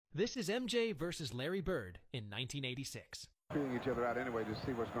This is MJ versus Larry Bird in 1986. Feeling each other out anyway to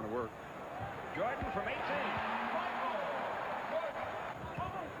see what's going to work. Jordan from 18.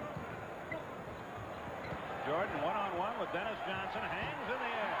 Jordan one-on-one with Dennis Johnson, hangs in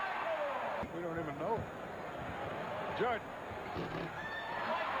the air. We don't even know. Jordan.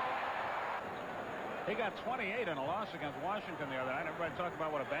 He got 28 in a loss against Washington the other night. Everybody talked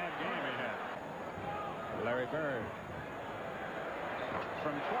about what a bad game he had. Larry Bird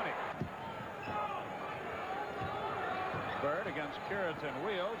from 20. Bird against Puritan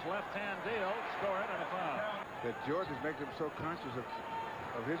Wheels, left-hand deal, scored and a foul. That Jordan is making him so conscious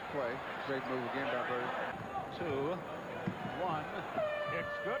of his play. Great move again by Bird. 2, 1.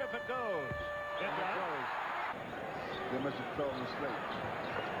 It's good if it goes. It does. They must have thrown the slate.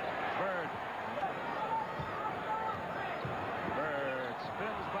 Bird. Bird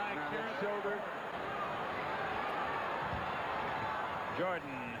spins by Puritan. Shoulder.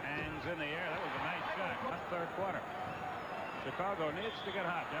 Jordan hangs in the air. That was a nice shot. That's third quarter. Chicago needs to get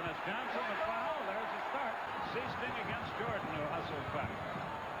hot. Dennis Johnson, the foul. There's a start. Seasting against Jordan, who hustles back.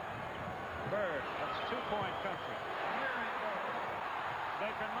 Bird, that's two-point country.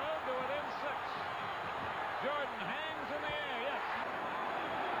 They can move to within 6. Jordan hangs in the